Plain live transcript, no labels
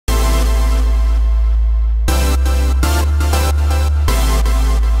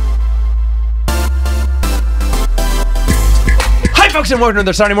folks, and welcome to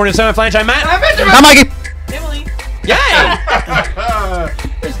the Saturday morning Samoflange. I'm Matt. I'm Mikey. Emily. Yay!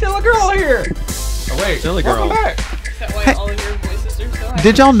 There's still a girl here. Oh, wait. Still a girl. Welcome back. Is that why all of your voices are so high?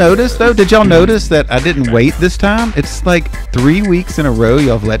 Did y'all notice, though? Did y'all notice that I didn't wait this time? It's like 3 weeks in a row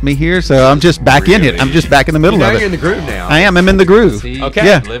y'all have let me here, so I'm just back in it. I'm just back in the middle of You're it. in the groove now. I am. I'm in the groove. See, Okay.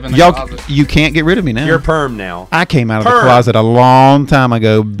 Yeah. live in the Y'all, closet. you can't get rid of me now. You're perm now. I came out of the Perm. closet a long time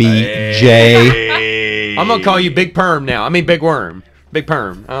ago, BJ. I'm going to call you Big Perm now. I mean, Big Worm. Big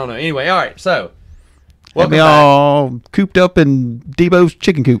Perm. I don't know. Anyway, all right. So, Had welcome me back. all cooped up in Debo's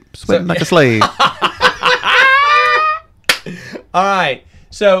chicken coop, sweating like a slave. All right.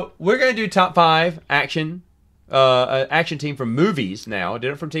 So, we're going to do top 5 action team from movies now.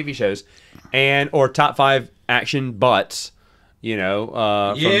 Did it from TV shows. Or top 5 action butts,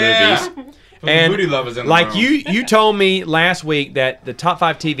 from movies. And booty lovers in the like room. you told me last week that the top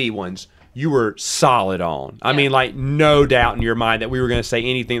 5 TV ones you were solid on. I mean, like, no doubt in your mind that we were going to say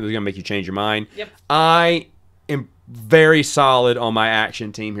anything that was going to make you change your mind. Yep. I am very solid on my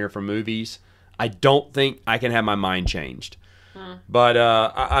action team here for movies. I don't think I can have my mind changed. But,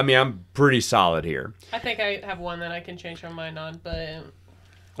 I mean, I'm pretty solid here. I think I have one that I can change my mind on, but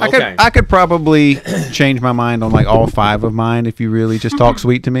Okay. I could probably change my mind on like all 5 of mine if you really just talk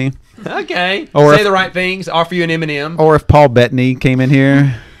sweet to me. Okay. Or Say if- the right things. Offer you an M&M. Or if Paul Bettany came in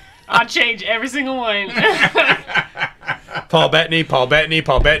here. I'll change every single one. Paul Bettany, Paul Bettany,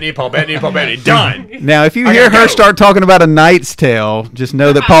 Paul Bettany, Paul Bettany, Paul Bettany. Done. Now, if you I hear gotta her go. start talking about A Knight's Tale, just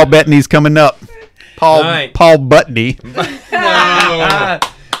know that Paul Bettany's coming up. Paul Right. Paul Buttney.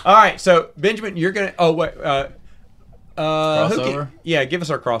 All right. So, Benjamin, you're going to... Oh, wait. Crossover? Yeah, give us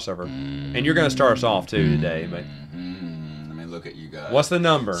our crossover. And you're going to start us off, too, today. But Let me look at you guys. what's the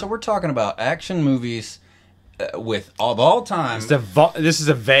number? So we're talking about action movies with of all time. This is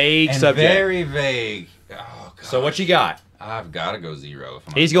a vague and subject. very vague. Oh, God. So what you got? I've got to go 0. If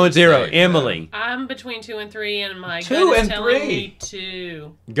I'm He's gonna going 0. say Emily. I'm between 2 and 3, and my 2 gut is and telling 3. me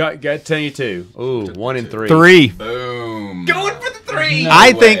 2. Got tell you 2. Ooh, 1 and 3. 3. that. Boom. Going for the 3. No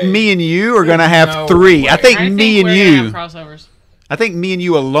I think way. me and you are going to have no 3. way. I think I me think and we're gonna you. have crossovers. I think me and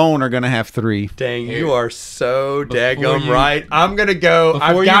you alone are going to have 3. Dang, Here. you are so Before daggum you- right. I'm going to go. Before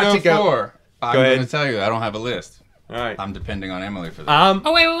I've you got go to go. 4, I'm Go going ahead. to tell you I don't have a list. All right. I'm depending on Emily for this.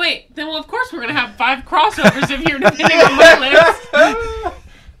 Oh, wait. Then, well, of course we're going to have 5 crossovers if you're depending on my list.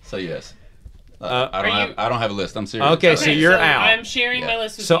 So yes, Are I don't have a list. I'm serious. Okay, so you're out. I'm sharing my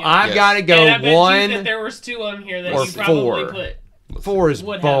list with So you. I've Yes. got to go and I bet you 1 that there was 2 on here that or you probably 4. put. 4 is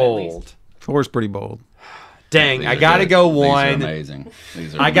would have at bold. least. 4 is pretty bold. Dang, These I are got to good. go These are 1. amazing.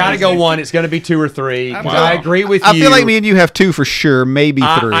 These are I got to go amazing. 1. It's going to be 2 or 3. 'cause Wow. I agree with I you. feel like me and you have 2 for sure, maybe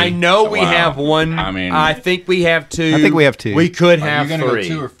 3. I know we Wow. have 1. I mean- I think we have 2. I think we have 2. We could Are have you gonna 3.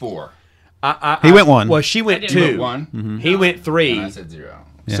 go 2 or 4? He went 1. Well, she went I did 2. You went 1. He went 3. And I said 0.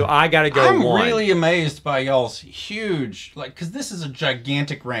 So I got to go I'm 1. really amazed by y'all's huge, because this is a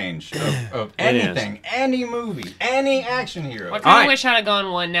gigantic range of It is. anything, any movie, any action hero. I kind All of right. wish I'd have gone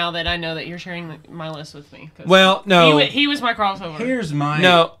 1 now that I know that you're sharing my list with me. 'cause Well, no. He was my crossover. Here's my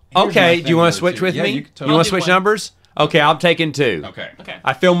No. here's Okay. my Do you want to thing switch with yeah, me? You, You can totally want I'll to do switch 1. numbers? Okay, I'm taking 2. Okay. Okay.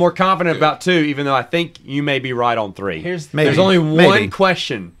 I feel more confident Good. about 2, even though I think you may be right on 3. Here's Maybe. There's only one Maybe.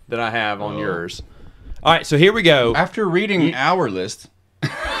 question that I have on Oh. yours. All right, so here we go. After reading our list,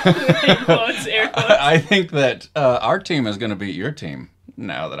 Air quotes. I think that our team is going to beat your team.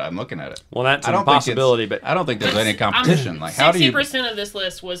 Now that I'm looking at it, Well, that's I a don't think possibility, it's- but I don't think there's any competition. Like, how do you? 60% of this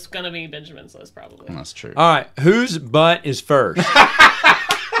list was going to be Benjamin's list, probably. That's true. all right, whose butt is first?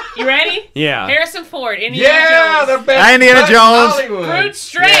 You ready? Yeah. Harrison Ford, Indiana Jones. best. Indiana butt in Jones. Hollywood. Brute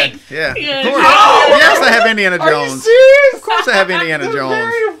strength. Yeah. Yeah. Of course. Yes, I have Indiana Are you Jones. serious? Of course I have Indiana The Jones.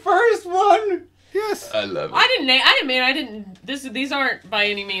 very first one. Yes. I love it. I didn't. These aren't by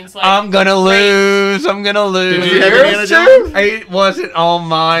any means like. I'm gonna lose. I'm gonna lose. Did you have Yours Indiana too? Jones? It wasn't on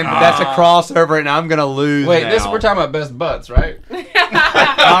mine, but that's a crossover, and I'm gonna lose. Wait, now. we're talking about best butts, right? All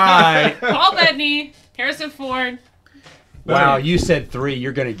right. Paul Bettany, Harrison Ford. Wow, you said 3.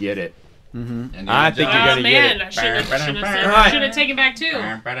 You're gonna get it. I think you're Oh gonna get man, it. I should Right. have taken back 2.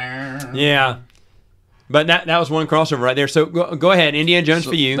 Yeah. But that was one crossover right there. So go ahead, Indiana Jones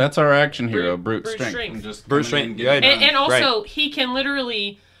for you. That's our action hero, Brute brute strength. strength. I'm just Brute coming in strength, getting good. it done. And also, he can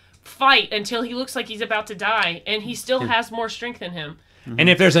literally fight until he looks like he's about to die, and he still has more strength in him. And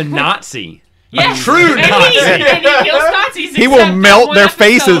if there's a Nazi, Yes. true and Nazi. and he kills Nazis. He except will that melt one their episode-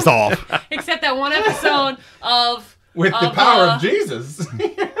 faces off. Except that one episode of with the of, power uh, of Jesus.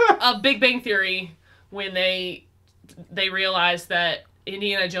 of Big Bang Theory when they realized that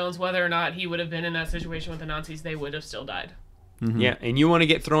Indiana Jones, whether or not he would have been in that situation with the Nazis, they would have still died. Yeah, and you want to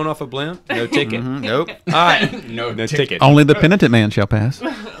get thrown off a blimp? No ticket. Nope. All right, No no ticket. ticket. Only the penitent man shall pass.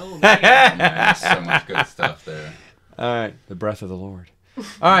 Man, so much good stuff there. All right, the breath of the Lord.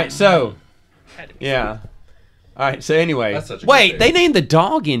 All right, so yeah. All right, so anyway, That's such a good wait, thing. they named the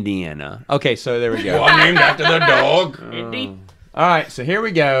dog Indiana. Okay, so there we go. One named after the dog. Indy. All right, so here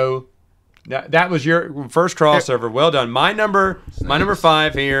we go. That was your first crossover. Well done. My number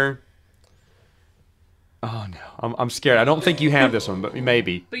 5 here. Oh no, I'm scared. I don't think you have this one, but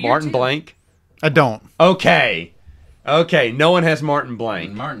maybe But you're Martin two. Blank. I don't. Okay, no one has Martin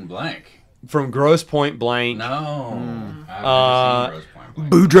Blank Martin Blank. from Grosse Point Blank. No. I've never seen Grosse Point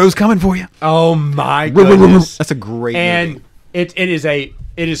Blank. Boudreaux's coming for you. Oh my goodness. That's a great And movie. it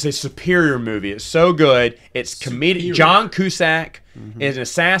is a superior movie. It's so good. It's comedic. John Cusack is an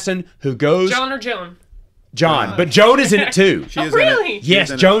assassin who goes John or Joan? John, but Joan is in it too. She Oh, is in it. really? Yes,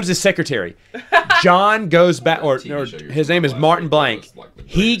 in it. Joan's the secretary. John goes back, or TV show you're his name is watching Martin last Blank. week was like the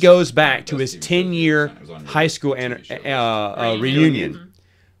He greatest, goes back to best his TV show 10-year it was on your high school TV show. reunion,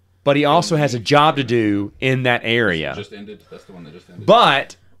 but he also has a job to do in that area. Just ended. That's the one that just ended.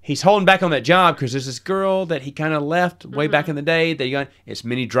 But he's holding back on that job because there's this girl that he kind of left way back in the day. That he got, it's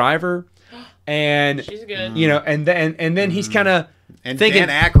Minnie Driver, and She's good. you know, and then he's kind of And thinking.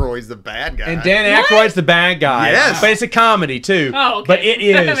 Dan Aykroyd's the bad guy. And Dan Aykroyd's the bad guy. Yes. But it's a comedy too. Oh, okay. But it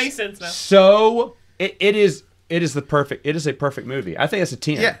is That makes sense now. so it is a perfect movie. I think it's a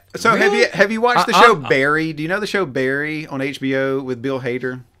 10. Yeah. So Really? have you watched the I- show I- Barry? Do you know the show Barry on HBO with Bill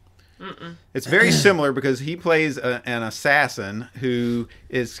Hader? It's very similar because he plays an assassin who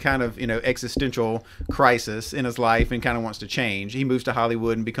is kind of, existential crisis in his life and kind of wants to change. He moves to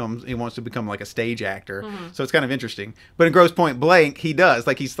Hollywood and he wants to become like a stage actor. So it's kind of interesting. But in Grosse Point Blank, he does.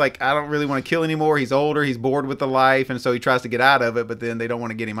 He's like, I don't really want to kill anymore. He's older. He's bored with the life. And so he tries to get out of it, but then they don't want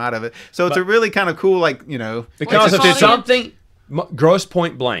to get him out of it. So it's a really kind of cool, Because of What's it called something, Grosse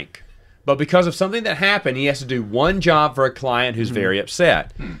Point Blank. But because of something that happened, he has to do one job for a client who's very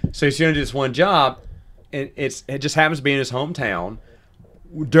upset. So he's going to do this one job, and it just happens to be in his hometown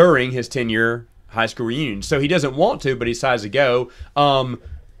during his 10-year high school reunion. So he doesn't want to, but he decides to go.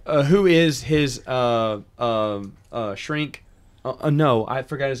 Who is his shrink? No, I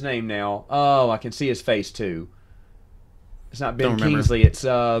forgot his name now. Oh, I can see his face too. It's not Ben Don't remember. Kingsley. It's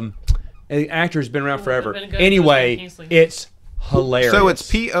an actor who's been around forever. been good if it was Anyway, Ben Kingsley. it's hilarious. So it's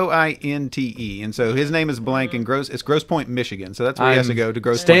Pointe, and so his name is Blank, and it's Grosse Point, Michigan. So that's where he has to go to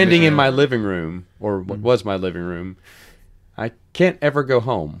Grosse Point. standing in Michigan. my living room, or what was my living room. I can't ever go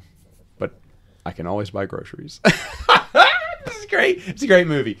home, but I can always buy groceries. This is great. It's a great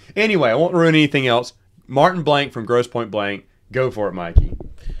movie. Anyway, I won't ruin anything else. Martin Blank from Grosse Point Blank. Go for it, Mikey.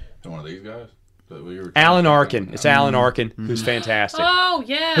 One of these guys. That we were Alan talking Arkin. about. It's Alan Arkin, who's fantastic. Oh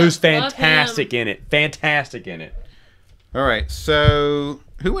yeah. Who's love him. fantastic in it. Fantastic in it. All right. So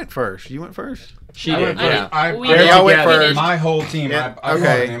who went first? You went first. She I did, went yeah. I We They're all went together. first. My whole team. Yeah, I okay.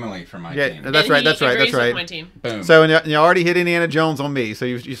 brought Emily for my Yeah, team. that's And right. he That's right. agrees That's with right. my team. Boom. So and you already hit Indiana Jones on me. So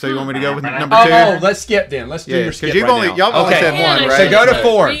you want me to go with number two? Oh, let's skip then. Let's do Yeah, your 'cause skip you've right only- now. y'all only okay. said one, Man, right? So go to I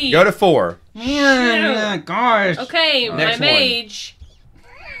 4. agree. Go to 4. Yeah, gosh. Okay, Next my one. mage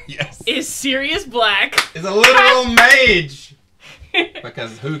Yes. is Sirius Black It's a literal mage.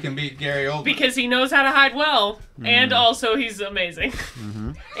 Because who can beat Gary Oldman? because he knows how to hide well, and also he's amazing,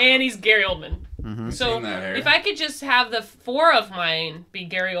 and he's Gary Oldman. So Seen that hair. if I could just have the 4 of mine be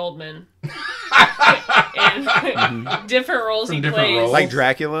Gary Oldman, and different roles From he different plays, roles. Like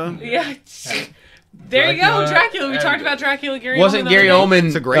Dracula. yeah. There you go, Dracula Dracula. We and- talked about Dracula. Gary Wasn't Oldman Gary the other day.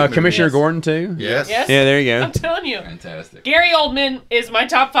 It's a Oldman great movie. Commissioner Yes. Gordon too? Yes. Yes. Yeah, there you go. I'm telling you, Fantastic. Gary Oldman is my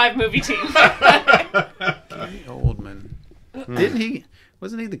top 5 movie team. Oldman. Didn't he?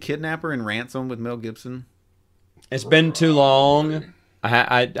 Wasn't he the kidnapper in Ransom with Mel Gibson? It's been too long.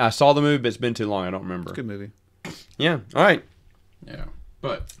 I saw the movie, but it's been too long. I don't remember. Good movie. Yeah. All right. Yeah.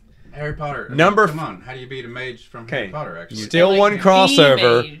 But Harry Potter. Number Come on. How do you beat a mage from Okay. Harry Potter, actually? Still like one the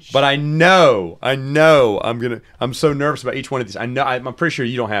crossover, mage. but I know I'm so nervous about each one of these. I'm pretty sure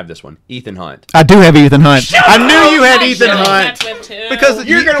you don't have this one. Ethan Hunt. I do have Ethan Hunt. I knew you had I Ethan should've Hunt matched with too. because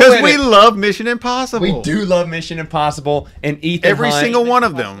You're gonna win we it. love Mission Impossible. We do love Mission Impossible and Ethan Every Hunt. single one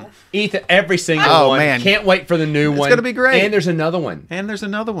of them. Ethan, every single Oh, one. man. Can't wait for the new one. gonna be great. And there's another one. And there's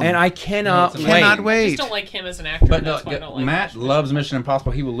another one. And I cannot Cannot wait. cannot I wait. just don't like him as an actor. But that's why I don't like Matt him. loves Mission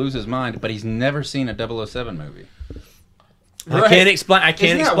Impossible. He will lose his mind, but he's never seen a 007 movie. I can't explain. I can't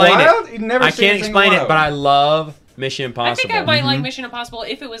Isn't that explain wild? it. You've never I seen can't a single explain one it, of but them. I love Mission I Impossible. think I might like Mission Impossible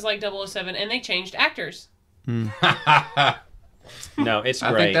if it was like 007 and they changed actors. No, it's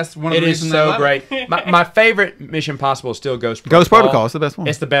I great. think that's one of the It is reasons I so love great. My favorite Mission Impossible is still Ghost Protocol. Ghost Protocol is the best one.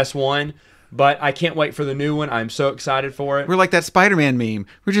 It's the best one. but I can't wait for the new one. I'm so excited for it. We're like that Spider-Man meme.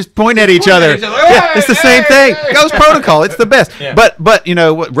 We're just pointing at each other. each other. Yeah, Hey, it's the same thing. Ghost Protocol. It's the best. But you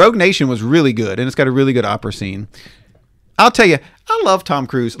know what? Rogue Nation was really good, and it's got a really good opera scene. I'll tell you, I love Tom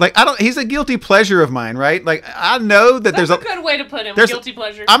Cruise. Like he's a guilty pleasure of mine, right? Like I know that That's there's a good way to put him. there's- Guilty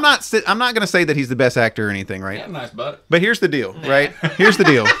pleasure. I'm not going to say that he's the best actor or anything, right? Yeah. Nice butt. But here's the deal, right? Here's the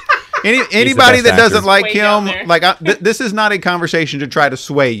deal. Anybody best that doesn't actor. like Way down him, there. like this is not a conversation to try to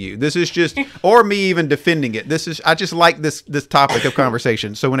sway you. This is just, or me even defending it. I just like this topic of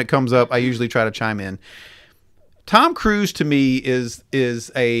conversation. So when it comes up, I usually try to chime in. Tom Cruise to me is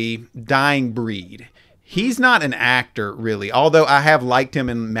a dying breed. He's not an actor really, although I have liked him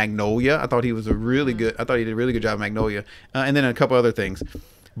in Magnolia. I thought he was a really good. I thought he did a really good job in Magnolia, and then a couple other things.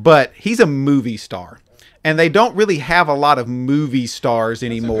 But he's a movie star, and they don't really have a lot of movie stars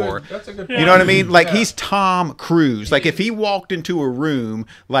anymore. That's a good You know what I mean? Like Yeah. he's Tom Cruise. Like if he walked into a room,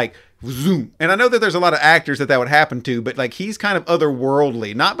 like zoom. And I know that there's a lot of actors that would happen to, but like he's kind of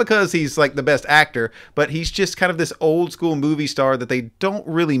otherworldly. Not because he's like the best actor, but he's just kind of this old school movie star that they don't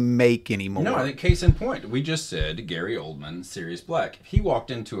really make anymore. No, I think case in point. We just said Gary Oldman, Sirius Black. If he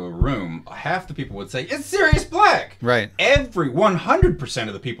walked into a room, half the people would say, it's Sirius Black. Right. Every 100%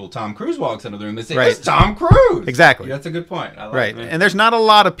 of the people Tom Cruise walks into the room, they say, Right. it's Tom Cruise. Exactly. That's a good point. I like Right. it. And there's not a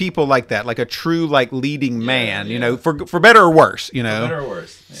lot of people like that, like a true like leading man, you know, for better or worse, you know. Better or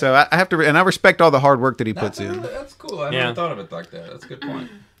worse. Yeah. So I have to, and I respect all the hard work that he puts That's, in. that's cool. I Yeah. never thought of it like that. That's a good point.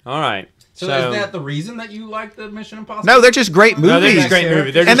 All right. So, is that the reason that you like the Mission Impossible? No, they're just great movies. No, they're just great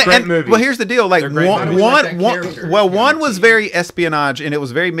movies. They're just great movies. Well, here's the deal. Like They're great one, movies. Like that character, one you was know. very espionage and it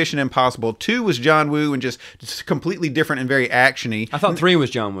was very Mission Impossible. 2 was John Woo and just completely different and very actiony. I thought 3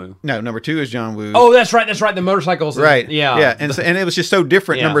 was John Woo. No, number 2 is John Woo. Oh, that's right. That's right. The motorcycles. Right. Yeah. Yeah. And it was just so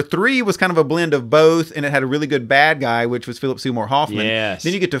different. Yeah. Number 3 was kind of a blend of both, and it had a really good bad guy, which was Philip Seymour Hoffman. Yes.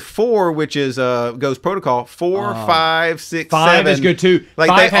 Then you get to 4, which is Ghost Protocol. 4, 5, 6, 5 7. is good too. Like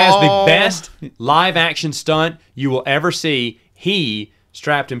 5 they has all- the best live action stunt you will ever see. He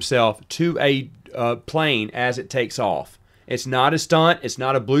strapped himself to a plane as it takes off. It's not a stunt. It's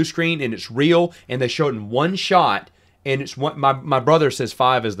not a blue screen, and it's real. And they show it in one shot. And it's one. My brother says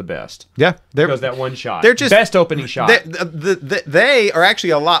 5 is the best. Yeah, Because that one shot. They're just best opening shot. They are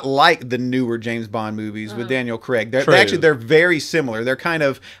actually a lot like the newer James Bond movies with Daniel Craig. True. They're very similar. They're kind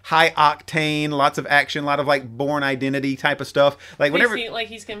of high octane, lots of action, a lot of like Born Identity type of stuff. Like whenever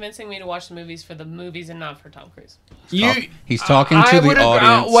He's convincing me to watch the movies for the movies and not for Tom Cruise. He's talking to the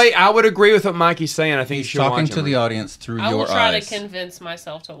audience. Wait, I would agree with what Mikey's saying. I think you He's should talking watch to him. the audience through I will your try eyes. to convince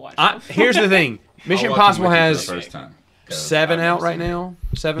myself to watch I, them. here's the thing. Mission I'll watch Impossible him with you has for the first time, 'cause 7 I've out never right seen it. now.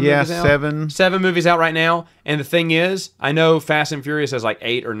 7 Yeah, movies out. 7. 7 movies out right now. And the thing is, I know Fast and Furious has like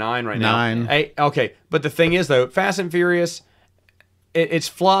 8 or 9 right now. 9. 8, okay, but the thing is though, Fast and Furious, it's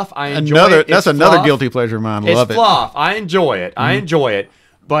fluff. I enjoy it. That's It's another fluff. guilty pleasure of mine. It's Love it. fluff. I enjoy it. I enjoy it,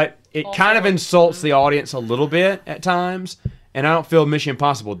 but it Also, kind of insults the audience a little bit at times. And I don't feel Mission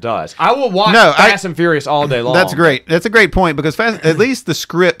Impossible does. I will watch Fast and Furious all day long. That's great. That's a great point because at least the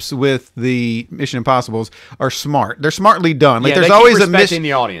scripts with the Mission Impossibles are smart. They're smartly done. Like Yeah, there's they keep always a respecting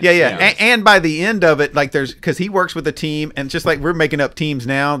the audience. Yeah, yeah. Yeah. And by the end of it, like because he works with a team, and just like we're making up teams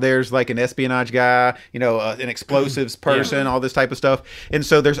now, there's like an espionage guy, an explosives person, all this type of stuff. And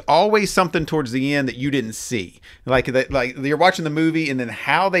so there's always something towards the end that you didn't see. Like you're watching the movie, and then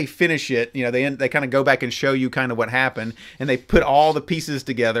how they finish it. They kind of go back and show you kind of what happened, and they put all the pieces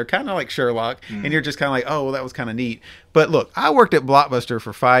together, kind of like Sherlock, and you're just kind of like, oh, well, that was kind of neat. But look, I worked at Blockbuster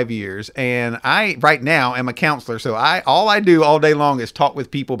for 5 years, and I right now am a counselor. So all I do all day long is talk with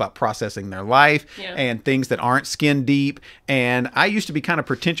people about processing their life and things that aren't skin deep. And I used to be kind of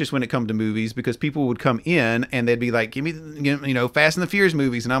pretentious when it come to movies because people would come in and they'd be like, give me, Fast and the Furious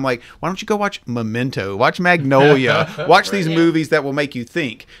movies. And I'm like, why don't you go watch Memento, watch Magnolia, watch these movies that will make you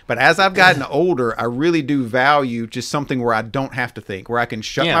think. But as I've gotten older, I really do value just something where I don't have to think, where I can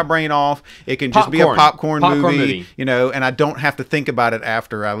shut my brain off. It can just be a popcorn movie, and I don't have to think about it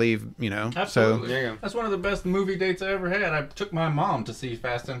after I leave, Absolutely. So There you go. That's one of the best movie dates I ever had. I took my mom to see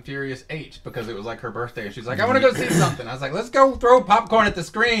Fast and Furious 8 because it was like her birthday. And she's like, I want to go see something. I was like, let's go throw popcorn at the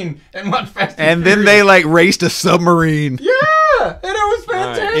screen and watch Fast and then Furious. they like raced a submarine. Yeah! And it was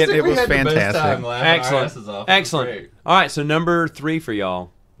fantastic. It We was had the best fantastic. time laughing our Excellent. asses off. It was Excellent. great. All right, so number 3 for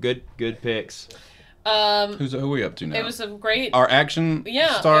y'all. Good picks. Who are we up to now? It was a great... Our action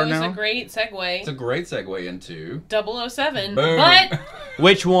star it was now? a great segue. It's a great segue into... 007. Boom. But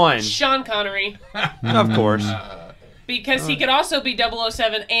Which one? Sean Connery. Of course. Because he could also be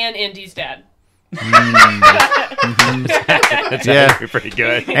 007 and Indy's dad. That's actually pretty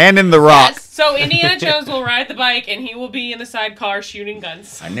good. And in The Rock. Yes. So Indiana Jones will ride the bike, and he will be in the sidecar shooting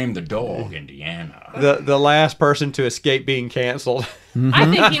guns. I named the dog Indiana. The last person to escape being canceled. I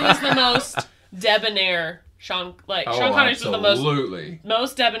think he was the most debonair. Sean Connery was the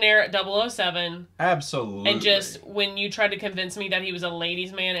most debonair at 007. Absolutely. And just when you tried to convince me that he was a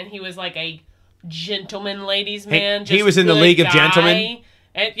ladies' man, and he was like a gentleman ladies' man. He was in the League of Gentlemen.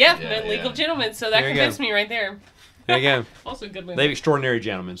 And League of Gentlemen. So that convinced me right there. There you go. Also a good movie. They have Extraordinary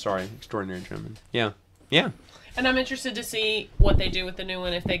Gentlemen. Sorry, Extraordinary Gentlemen. Yeah. Yeah. And I'm interested to see what they do with the new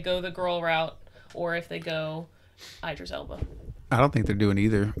one, if they go the girl route or if they go Idris Elba. I don't think they're doing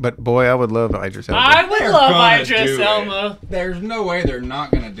either. But boy, I would love Idris Elba. I would love Idris Elba. There's no way they're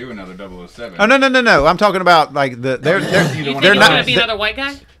not going to do another 007. Oh no! I'm talking about like they're You think they're it's not going to be another white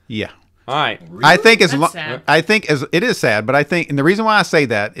guy? Yeah. All right. Really? I think That's sad. it is sad, but I think, and the reason why I say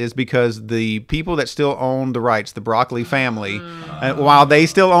that is because the people that still own the rights, the Broccoli family, while they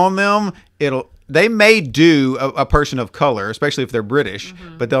still own them, they may do a person of color, especially if they're British,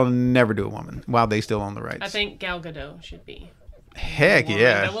 but they'll never do a woman while they still own the rights. I think Gal Gadot should be. Heck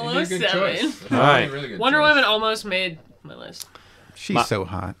yeah, She'd be a good 007. choice. All right. Really good Wonder choice. Woman almost made my list. she's so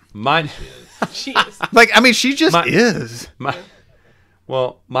hot. Mine. She is. Like I mean, she just My- is.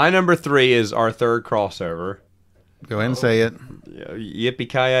 My number 3 is our third crossover. Go ahead and say it.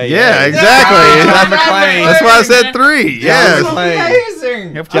 Yippee-ki-yay. Yeah, exactly. John McClane. That's why I said 3. Yes.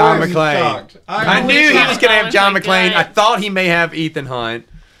 Amazing. John I'm McClane. shocked. I wish knew he John was going to have McClane John was McClane. good. I thought he may have Ethan Hunt.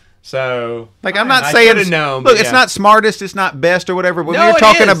 So, Like I'm not I saying should've known, look, but it's yeah. not smartest, it's not best or whatever. But when No, you're it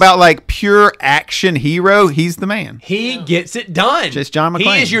talking is. about like pure action hero, he's the man. he gets it done. Just John He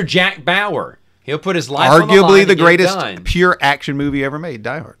McClane. is your Jack Bauer. He'll put his life on the line Arguably to the get it greatest done. pure action movie ever made,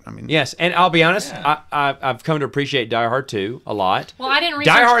 Die Hard. I mean, Yes, and I'll be honest, Yeah. I've come to appreciate Die Hard 2 a lot. Well, I didn't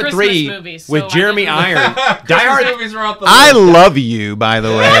research Die Hard Christmas 3 movies, so with I Jeremy didn't- Irons. Die Christmas Hard. movies are off the I list. love you, by the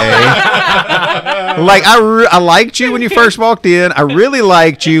way. Like I liked you when you first walked in. I really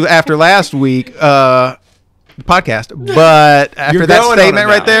liked you after last week podcast, but after You're that going on statement it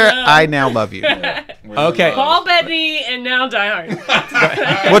right now. there, I now love you. Okay. Paul Bettany and now Die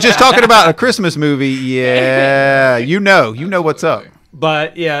Hard. Well, just talking about a Christmas movie, yeah, you know what's up.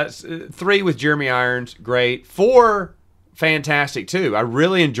 But yeah, 3 with Jeremy Irons, great. 4, fantastic too. I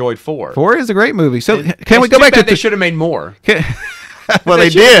really enjoyed 4. 4 is a great movie. So And can we it's go too back to bad they should have made more. well, they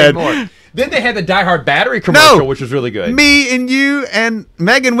should've did. made more. Then they had the Die Hard battery commercial, No. which was really good. Me and you and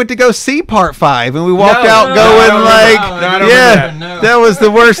Megan went to go see Part 5, and we walked No. out No, going I don't like, remember. No, I don't yeah, remember that. that was the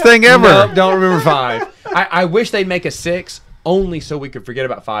worst thing ever. No, don't remember 5. I wish they'd make a 6 only so we could forget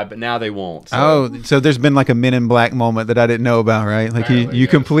about 5, but now they won't. So. Oh, so there's been like a Men in Black moment that I didn't know about, right? Like Apparently, you yes.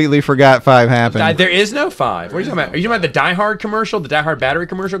 completely forgot 5 happened. There is no 5. What are you talking about? Are you talking about the Die Hard commercial, the Die Hard battery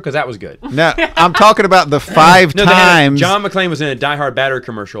commercial? Because that was good. No, I'm talking about the 5 No, they had times. John McClane was in a Die Hard battery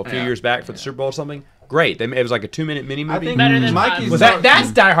commercial a few Yeah. years back for the Super Bowl or something. Great. It was like a 2-minute mini movie. I think Better than Mikey's five. Was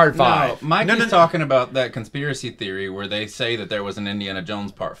that's Die Hard 5? No, Mikey's no. talking about that conspiracy theory where they say that there was an Indiana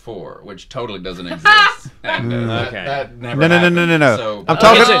Jones Part 4, which totally doesn't exist. And, Okay. that never No. happened. I'm So,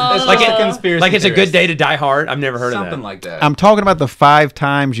 talking- It's like just a- conspiracy Like it's a good theorist. day to Die Hard. I've never heard Something of that. like that. I'm talking about the 5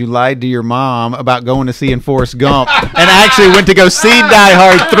 times you lied to your mom about going to see in Forrest Gump and actually went to go see Die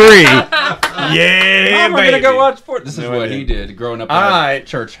Hard 3. Yeah, Mom, we're gonna go watch Fort. This is No, I what he didn't. did growing up in All a right.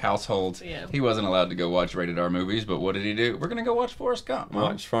 church household. Yeah. He wasn't allowed to go watch rated R movies, but what did he do? We're gonna go watch Forrest Gump. I Mom.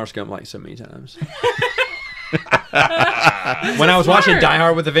 watched Forrest Gump like so many times. When I was watching Die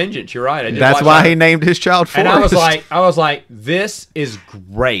Hard with a Vengeance, you're right. I did That's watch why that. he named his child Forrest. And I was like, this is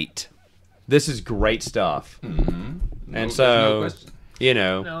great. This is great stuff. And There's so, no question. you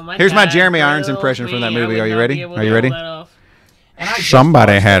know, No, Here's my dad Jeremy Irons killed impression from that me. I movie. would Are you not ready? be able Are you to ready? pull that off. And I just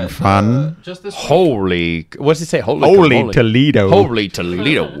Somebody watched had that, fun. just this week. holy, what's it say? Holy Toledo. Holy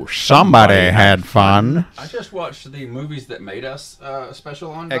Toledo. Somebody had fun. I just watched the movies that made us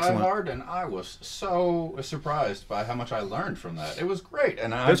special on Excellent. Die Hard, and I was so surprised by how much I learned from that. It was great,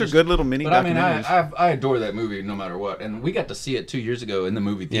 and Those are good little mini But I mean, documentaries. I adore that movie no matter what, and we got to see it 2 years ago in the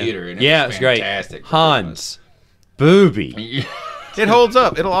movie theater, and it Yeah, was it's great. fantastic. Hans. Booby. Yeah. It holds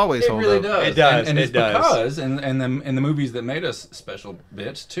up. It'll always It hold really up. does. It does, And it it's does. because in the movies that made us special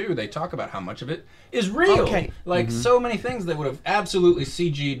bits too, they talk about how much of it is real. Okay. Like so many things that would have absolutely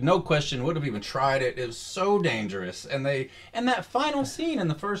CG'd, no question, would have even tried it. It was so dangerous. And that final scene in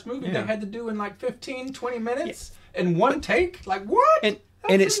the first movie they had to do in like 15, 20 minutes in one take. Like what? And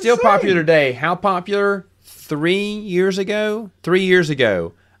That's it's still insane. popular today. How popular? 3 years ago? 3 years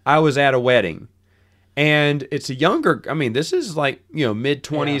ago, I was at a wedding. And it's a younger, I mean, this is like,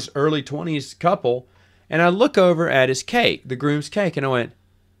 mid-20s, early 20s couple. And I look over at his cake, the groom's cake, and I went,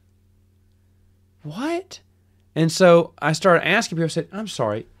 what? And so I started asking people. I said, I'm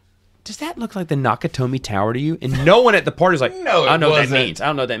sorry, does that look like the Nakatomi Tower to you? And no one at the party was like, No, I don't know what that wasn't. means. I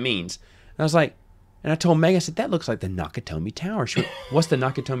don't know what that means. And I was like, and I told Megan, I said, that looks like the Nakatomi Tower. She went, what's the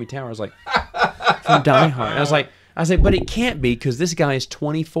Nakatomi Tower? I was like, from Die Hard. And I said, but it can't be because this guy is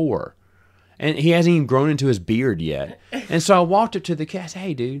 24. And he hasn't even grown into his beard yet. And so I walked up to the cat. I said,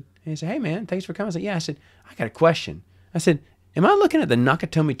 hey, dude. And he said, hey, man, thanks for coming. I said, yeah. I said, I got a question. I said, am I looking at the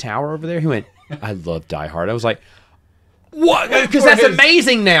Nakatomi Tower over there? He went, I love Die Hard. I was like, what? Because that's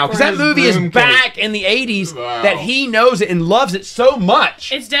amazing now. Because that movie is back in the 80s that he knows it and loves it so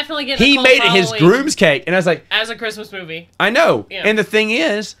much. It's definitely getting He made it his groom's cake. And I was like, as a Christmas movie. I know. Yeah. And the thing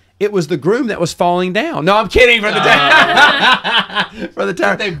is, it was the groom that was falling down. No, I'm kidding. For the tower. For the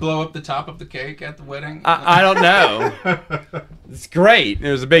tower. Did they blow up the top of the cake at the wedding? I don't know. It's great.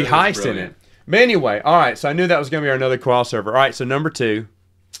 There was a big heist in it. But anyway, all right. So I knew that was going to be our another crossover. All right. So number 2.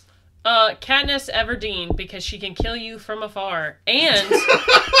 Katniss Everdeen, because she can kill you from afar, and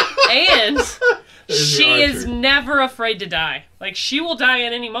she is never afraid to die. Like, she will die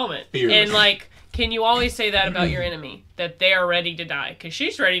at any moment. Fearless. And like, can you always say that about your enemy, that they are ready to die? Because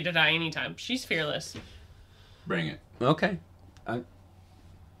she's ready to die anytime. She's fearless. Bring it. Okay.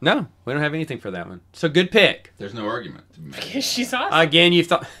 No, we don't have anything for that one. So good pick. There's no argument to be made. Because she's awesome. Again, you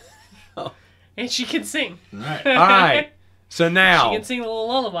thought. And she can sing. All right. All right. So now. She can sing the little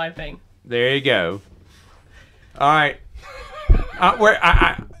lullaby thing. There you go. All right.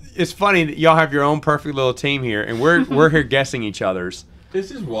 It's funny that y'all have your own perfect little team here, and we're here guessing each other's.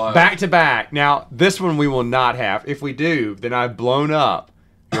 This is wild. Back to back. Now, this one we will not have. If we do, then I've blown up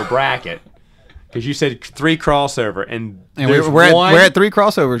your bracket. Because you said 3 crossover, and we're at 3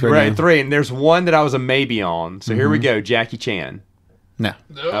 crossovers right now. We're at 3, and there's one that I was a maybe on. So here we go, Jackie Chan. No.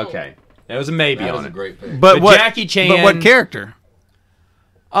 Okay. That was a maybe That on was a it. great pick. But Jackie Chan. But what character?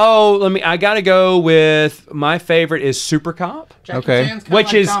 Oh, I gotta go with my favorite is Super Cop. Jackie Chan's kinda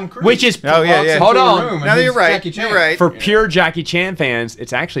Which like Tom Cruise. is Oh, yeah. Hold on. No, you're right. You're right. For pure Jackie Chan fans,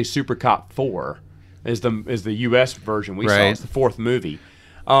 it's actually Super Cop 4 is the US version we saw. It's the 4th movie.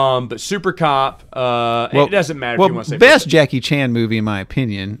 But Super Cop, it doesn't matter if you want to say best Jackie Chan movie in my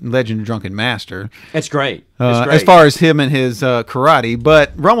opinion, Legend of Drunken Master. It's great. As far as him and his karate,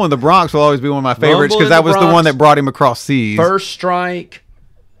 but Rumble in the Bronx will always be one of my favorites because that was the one that brought him across seas. First Strike,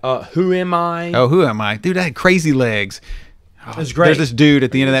 Who Am I? Oh, Who Am I? Dude, I had crazy legs. It was great. There's this dude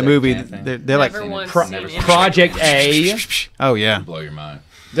at the end of that movie. They're like Project A. Oh yeah. Blow your mind.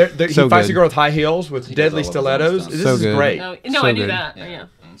 He fights a girl with high heels with deadly stilettos. This is great. No, I knew that. Yeah.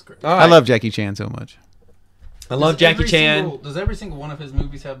 That's great. Right. I love Jackie Chan so much. I love Jackie Chan. Does every single one of his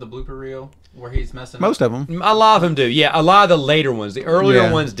movies have the blooper reel where he's messing up? Most of them. A lot of them do. Yeah, a lot of the later ones. The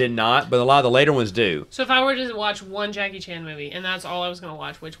earlier ones did not, but a lot of the later ones do. So if I were to watch one Jackie Chan movie and that's all I was going to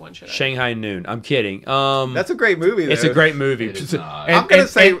watch, which one should I? Shanghai Noon. I'm kidding. That's a great movie, though. It's a great movie. I'm going to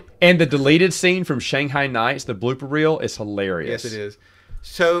say... And the deleted scene from Shanghai Nights, the blooper reel, is hilarious. Yes, it is.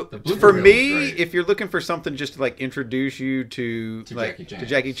 So for me, if you're looking for something just to like introduce you to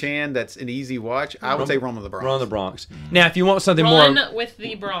Jackie Chan, that's an easy watch. I would say Run with the Bronx. Run with the Bronx. Now, if you want something Run more, with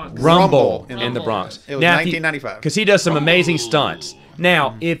the Bronx. Rumble in the Bronx. It was 1995 because he does some amazing stunts.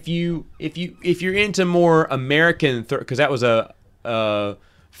 Now, if you're into more American, because that was a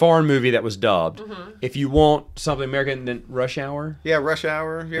foreign movie that was dubbed. If you want something American, then Rush Hour. Yeah, Rush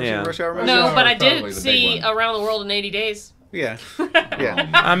Hour. You ever seen Rush Hour? No, but I did see Around the World in 80 Days. Yeah.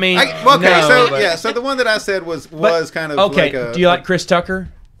 I mean, so the one that I said was kind of okay. like a... Do you like Chris Tucker?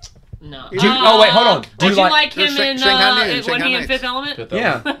 No. Wait, hold on. Do you like him in Shanghai when he in Fifth Element?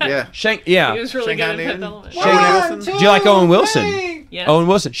 Yeah. He was really good in Fifth Element. Do you like Owen Wilson? Yes. Owen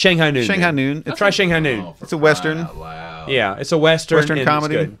Wilson. Shanghai Noon. Shanghai Noon. Try Shanghai Noon. It's a Western. Yeah, it's a Western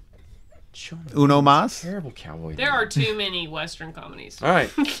comedy. It's good. Uno Mas. Terrible cowboy. There are too many Western comedies. All right.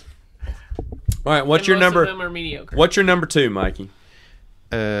 All right, what's your most number? Of them are mediocre. What's your number 2, Mikey?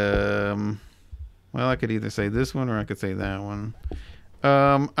 Well, I could either say this one or I could say that one.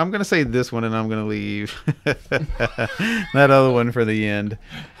 I'm gonna say this one, and I'm gonna leave that other one for the end.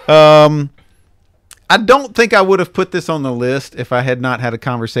 I don't think I would have put this on the list if I had not had a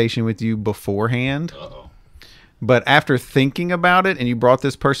conversation with you beforehand. But after thinking about it, and you brought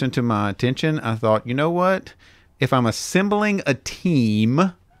this person to my attention, I thought, you know what? If I'm assembling a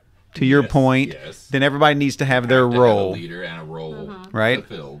team, to your point, then everybody needs to have their role. Have a leader and a role, right?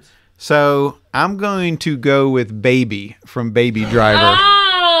 fulfilled. So I'm going to go with Baby from Baby Driver.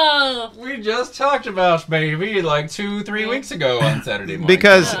 Oh, We just talked about Baby like 2-3 weeks ago on Saturday morning.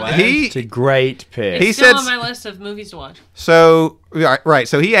 Because It's a great pick. It's still on my list of movies to watch. So, right.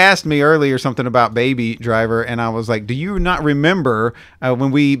 So he asked me earlier something about Baby Driver, and I was like, do you not remember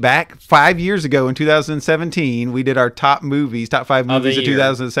when we, back 5 years ago in 2017, we did our top 5 movies of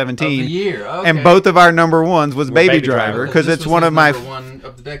 2017. Of the year, okay. And both of our number ones was Baby Driver, because it's one of my... one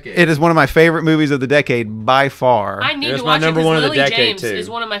of the decade. It is one of my favorite movies of the decade by far. I need to watch it because Lily James is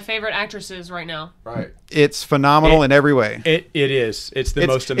one of my favorite actresses right now. Right. It's phenomenal in every way. It is. It's the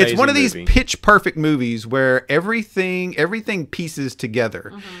most amazing. It's one of these movie. pitch perfect movies where everything pieces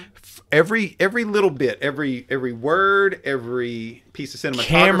together. Every little bit, every word, every piece of cinematography,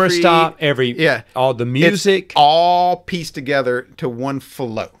 camera stop, all the music, it's all pieced together to one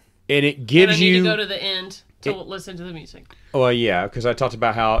flow. And it gives you. I need to go to the end to listen to the music. Well, yeah, because I talked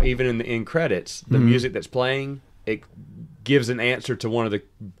about how even in the end credits, the music that's playing, it gives an answer to one of the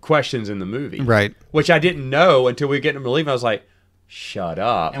questions in the movie. Right. Which I didn't know until we get to leave. I was like, shut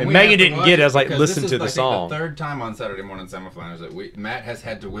up. And Megan didn't get it. I was like, listen to the song. This is the third time on Saturday morning Samoflange that Matt has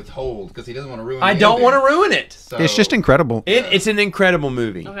had to withhold because he doesn't want to ruin it. I don't want to ruin it. So, it's just incredible. It's an incredible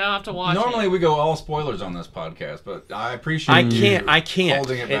movie. Okay, I'll have to watch Normally we go all spoilers on this podcast, but I appreciate I can't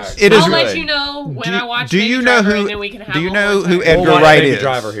holding it back. I'll let you know when I watch Baby Driver, and then we can have Do you know who Edgar Wright Wright is?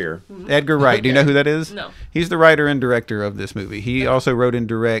 Driver here. Edgar Wright. Do you know who that is? No. He's the writer and director of this movie. He also wrote and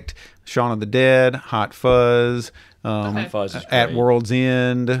direct Shaun of the Dead, Hot Fuzz, Fuzz is At great. World's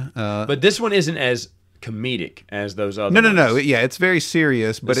End. But this one isn't as comedic as those other No. ones. Yeah, it's very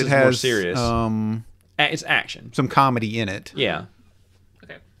serious, but This it is has more serious. It's action. some comedy in it. Yeah.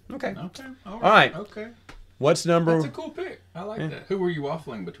 Okay. Okay. Okay. All right. Okay. What's number? That's a cool pick. I like that. Who were you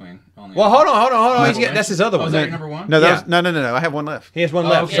waffling between? Well, hold on. That's his other Oh, one. is that your number one? No, Yeah. no. I have one left. He has one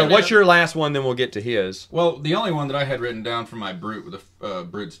left. okay. So Yeah, what's no. your last one? Then we'll get to his. Well, the only one that I had written down for my brute with a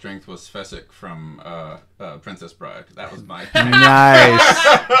brute strength was Fezzik from Princess Bride. That was my.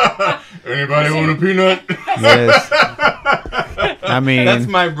 Nice. Anybody want a peanut? Yes. I mean, That's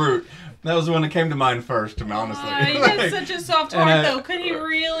my brute. That was the one that came to mind first, to be honestly. He has such a soft heart, though. Could he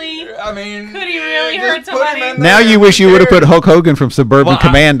really? I mean, Could he really just hurt put him somebody? in now there. you wish you would have put Hulk Hogan from Suburban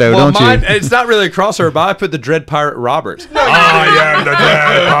Commando, don't mine, you? It's not really a crossover, but I put the Dread Pirate Roberts. I am the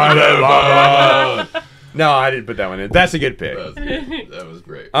Dread Pirate Robert. No, I didn't put that one in. That's a good pick. That was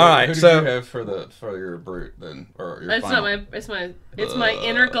great. All right, who did so- you have for your brute then, or your It's final? not my. It's my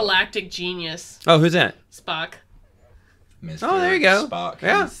intergalactic genius, Oh, who's that? Spock. Mr. Oh, there you go. Spock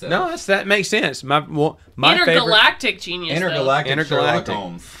Yeah, himself. no, that makes sense. My favorite. Intergalactic genius. Intergalactic Sherlock Intergalactic.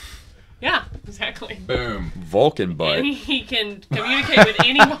 Holmes. Though. Yeah, exactly. Boom. Vulcan butt. And he can communicate with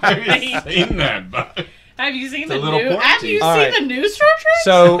anybody. Seen that, but Have you seen a the little new? point Have you All seen right. the new Star Trek?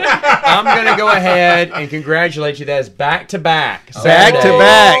 So I'm gonna go ahead and congratulate you. That is back to back. Back to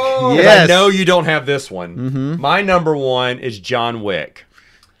back. I Yes. know you don't have this one. My number one is John Wick.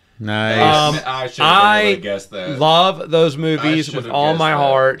 Nice. I should have really guessed that. Love those movies should with have all guessed my that.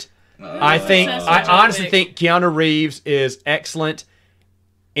 heart. I John honestly Wick. think Keanu Reeves is excellent,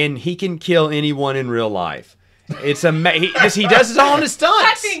 and he can kill anyone in real life. It's he does his own stunts.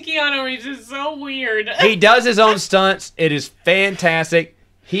 I think Keanu Reeves is so weird. He does his own stunts. It is fantastic.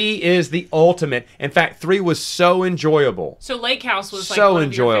 He is the ultimate. In fact, 3 was so enjoyable. So Lake House was like So one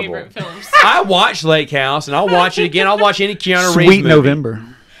enjoyable. of your favorite films. I watched Lake House, and I'll watch it again. I'll watch any Keanu Reeves Sweet movie. November.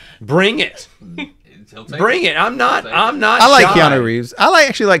 Bring it. He'll take Bring it. I'm not I like shy. Keanu Reeves. I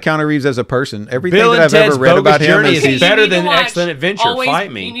actually like Keanu Reeves as a person. Everything Bill that and I've Ted's ever read Bogus about him Journey is is he's better You need than to watch Excellent Adventure. Always-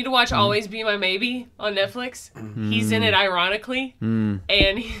 Fight me. You need to watch Always Be My Maybe on Netflix. He's in it ironically, and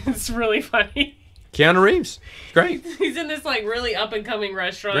it's really funny. Keanu Reeves. Great. He's in this like really up and coming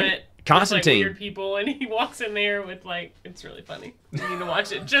restaurant. Great. with, Constantine. like, weird people, and he walks in there with like it's really funny. You need to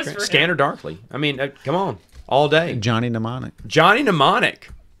watch it just for Scanner him. Darkly. I mean, come on. All day. Johnny Mnemonic. Johnny Mnemonic.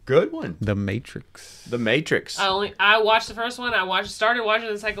 Good one. The Matrix. The Matrix. I watched the first one. Started watching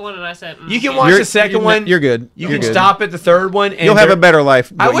the second one, and I said, You can watch the second one. You're good. You You're can good. stop at the third one. And You'll have a better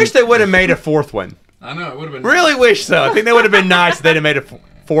life. I wish they would have made a fourth one. I know, it would have been Really wish so. I think that would have been nice if they'd have made a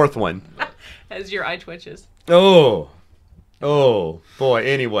fourth one. as your eye twitches. Oh boy.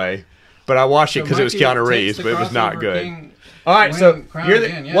 Anyway, but I watched it because it was Mikey Keanu takes Reeves, the but it was not crossover good. king All right, win so crown you're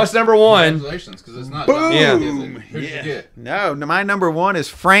again, yeah. what's number one? Congratulations, because it's not Boom! John Wick, is it? Who'd you get? No, my number one is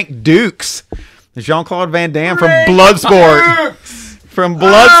Frank Dukes. Jean-Claude Van Damme from Bloodsport. From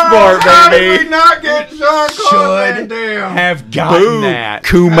Bloodsport, How did we baby. not get Jean-Claude Van Damme? Have gotten that.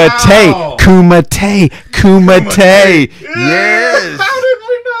 Kumite. Ow. Kumite. Kumite. Yes. How did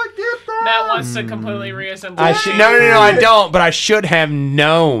we not get that? Matt wants to completely reassemble. No, I don't. But I should have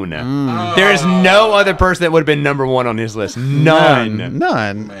known. There is no other person that would have been number one on his list. None.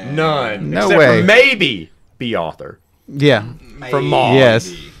 None. No Except way. For maybe B. Author. Yeah. From Maud.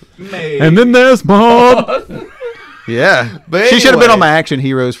 Yes. Maybe. And then there's Maud. Yeah. But she should have been anyway. on my action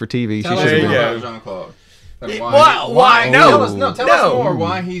heroes for TV. Tell She us should more have about been. Jean-Claude. Why? No. Tell us more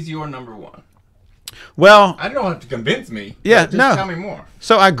why he's your number one. Well, I don't have to convince me. Yeah, just no. tell me more.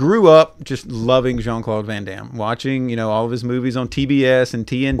 so I grew up just loving Jean-Claude Van Damme, watching, all of his movies on TBS and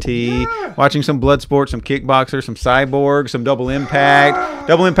TNT, watching some Bloodsport, some Kickboxer, some Cyborg, some Double Impact.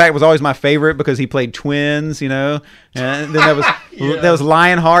 Double Impact was always my favorite because he played twins, And then there was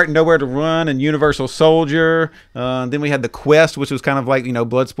Lionheart and Nowhere to Run and Universal Soldier. Then we had The Quest, which was kind of like,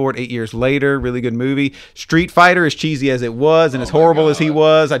 Bloodsport 8 years later. Really good movie. Street Fighter, as cheesy as it was and as horrible as he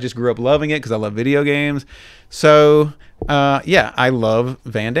was, I just grew up loving it because I love video games. So, I love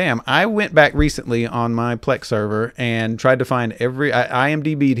Van Damme. I went back recently on my Plex server and tried to find I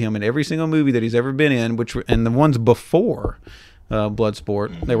IMDb'd him in every single movie that he's ever been in, and the ones before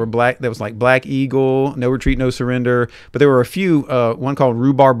Bloodsport. They were there was like Black Eagle, No Retreat, No Surrender, but there were a few, one called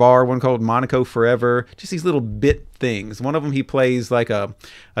Rhubarb Bar, one called Monaco Forever, just these little bit things. One of them he plays like a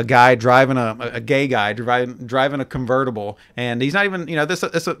guy driving a gay guy driving a convertible, and he's not even, this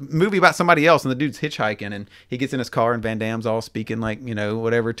it's a movie about somebody else, and the dude's hitchhiking, and he gets in his car, and Van Damme's all speaking like,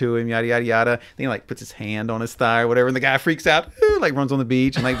 whatever to him, yada yada yada. Then he like puts his hand on his thigh or whatever, and the guy freaks out, like runs on the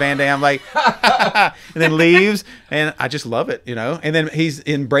beach, and like Van Damme like and then leaves, and I just love it, And then he's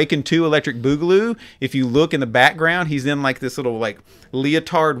in Breaking 2 Electric Boogaloo. If you look in the background, he's in like this little like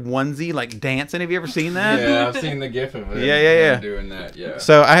leotard onesie, like dancing. Have you ever seen that? Yeah, I've seen the gif of it. Yeah. Doing that, yeah.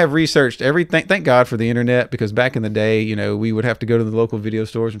 So I have researched everything. Thank God for the internet, because back in the day, we would have to go to the local video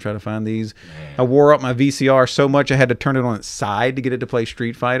stores and try to find these. Man. I wore up my VCR so much I had to turn it on its side to get it to play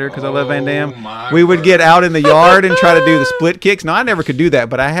Street Fighter because I love Van Damme. We would get out in the yard and try to do the split kicks. Now, I never could do that,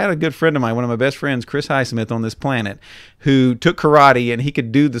 but I had a good friend of mine, one of my best friends, Chris Highsmith on this planet, who took karate, and he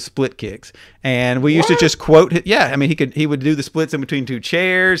could do the split kicks. And we used to just quote, he would do the splits in between two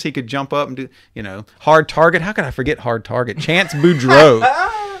chairs. He could jump up and do, hard target. How could I forget hard target? Chance Boudreaux.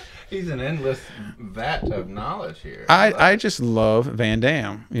 He's an endless vat of knowledge here. I just love Van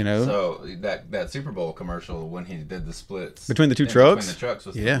Damme, So that Super Bowl commercial when he did the splits between the two trucks? Between the trucks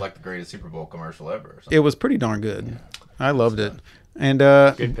was like the greatest Super Bowl commercial ever. Or it was pretty darn good. Yeah. I loved it. And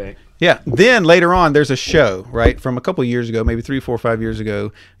good pick. Yeah. Then later on, there's a show, right, from a couple of years ago, maybe 3, 4, 5 years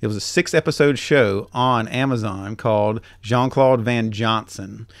ago. It was a 6-episode show on Amazon called Jean-Claude Van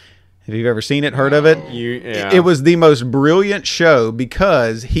Johnson. Have you ever seen it, heard of it? It was the most brilliant show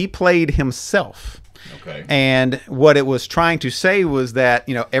because he played himself. Okay. And what it was trying to say was that,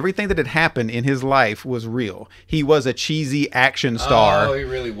 everything that had happened in his life was real. He was a cheesy action star. Oh, he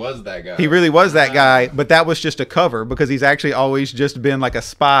really was that guy. He really was that guy, but that was just a cover because he's actually always just been like a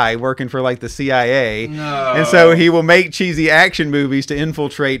spy working for like the CIA. No. And so he will make cheesy action movies to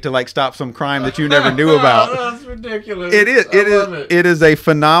infiltrate to like stop some crime that you never knew about. That's ridiculous. It is a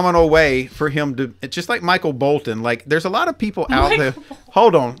phenomenal way for him to, it's just like Michael Bolton. Like there's a lot of people out there.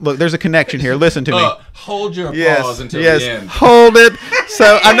 Hold on. Look, there's a connection here. Listen to me. Hold your applause until the end. Hold it.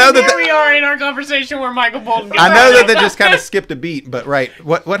 So I know that we are in our conversation where Michael Bolton. I know that they just kind of skipped a beat, but right.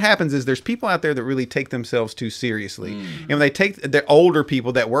 What happens is there's people out there that really take themselves too seriously, and when they take the older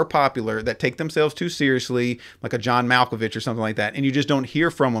people that were popular that take themselves too seriously, like a John Malkovich or something like that, and you just don't hear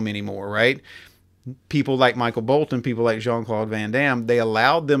from them anymore, right? People like Michael Bolton, people like Jean-Claude Van Damme, they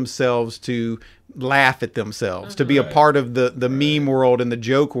allowed themselves to laugh at themselves, to be a part of the meme world and the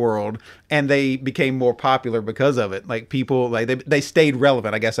joke world, and they became more popular because of it. Like people, like they stayed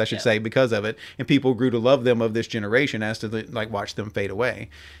relevant, I guess I should say, because of it, and people grew to love them of this generation as to watch them fade away.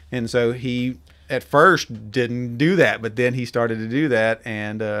 And so he at first didn't do that, but then he started to do that,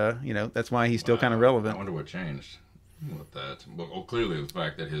 and that's why he's still kind of relevant. I wonder what changed with that. Well, clearly the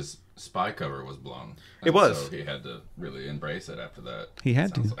fact that his spy cover was blown. It was. So he had to really embrace it after that. He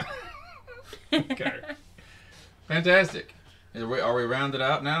had to. Okay. Fantastic. Are we rounded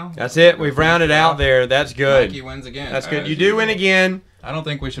out now? That's it. We've rounded out there. That's good. Mikey wins again. That's good. You do win again. I don't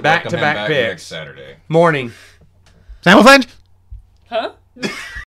think we should Back welcome to him back back picks. next Saturday. Morning. Samoflange.